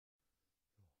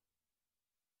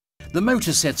The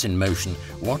motor sets in motion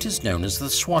what is known as the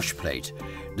swash plate,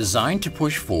 designed to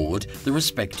push forward the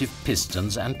respective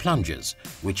pistons and plungers,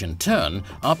 which in turn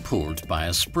are pulled by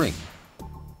a spring.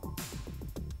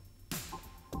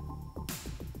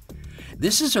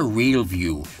 This is a real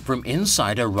view from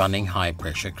inside a running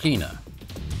high-pressure cleaner.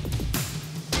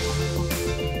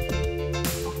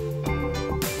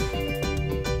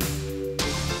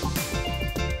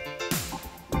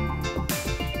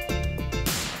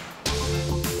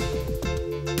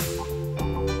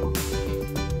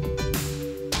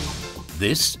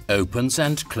 This opens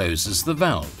and closes the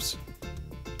valves.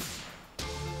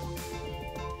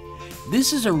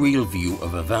 This is a real view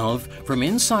of a valve from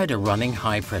inside a running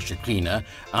high-pressure cleaner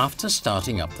after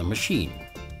starting up the machine.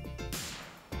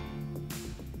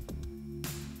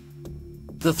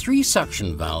 The 3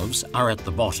 suction valves are at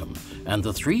the bottom and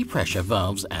the 3 pressure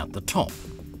valves at the top.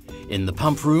 In the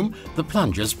pump room, the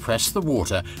plungers press the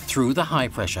water through the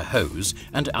high-pressure hose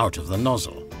and out of the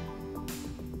nozzle.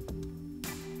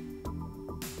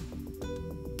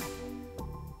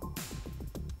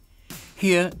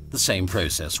 Here, the same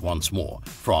process once more,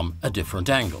 from a different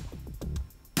angle.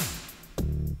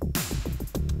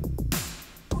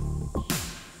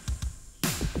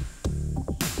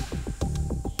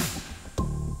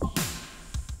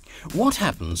 What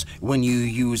happens when you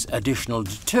use additional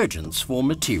detergents for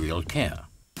material care?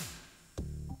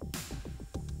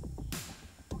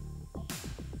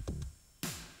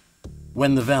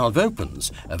 When the valve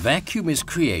opens, a vacuum is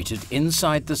created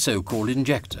inside the so-called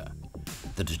injector.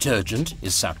 The detergent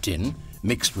is sucked in,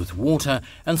 mixed with water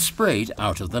and sprayed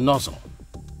out of the nozzle.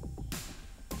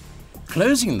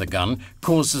 Closing the gun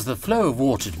causes the flow of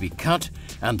water to be cut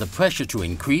and the pressure to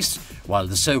increase, while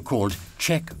the so-called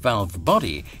check valve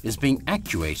body is being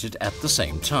actuated at the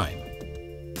same time.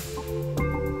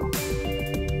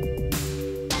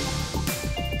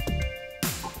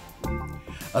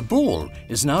 A ball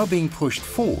is now being pushed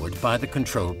forward by the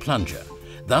control plunger,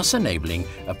 thus enabling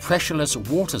a pressureless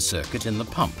water circuit in the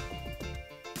pump.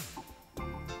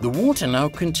 The water now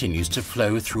continues to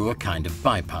flow through a kind of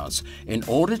bypass in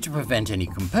order to prevent any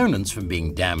components from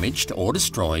being damaged or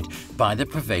destroyed by the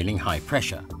prevailing high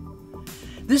pressure.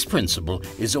 This principle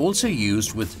is also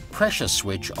used with pressure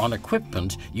switch on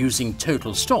equipment using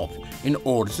total stop in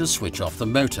order to switch off the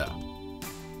motor.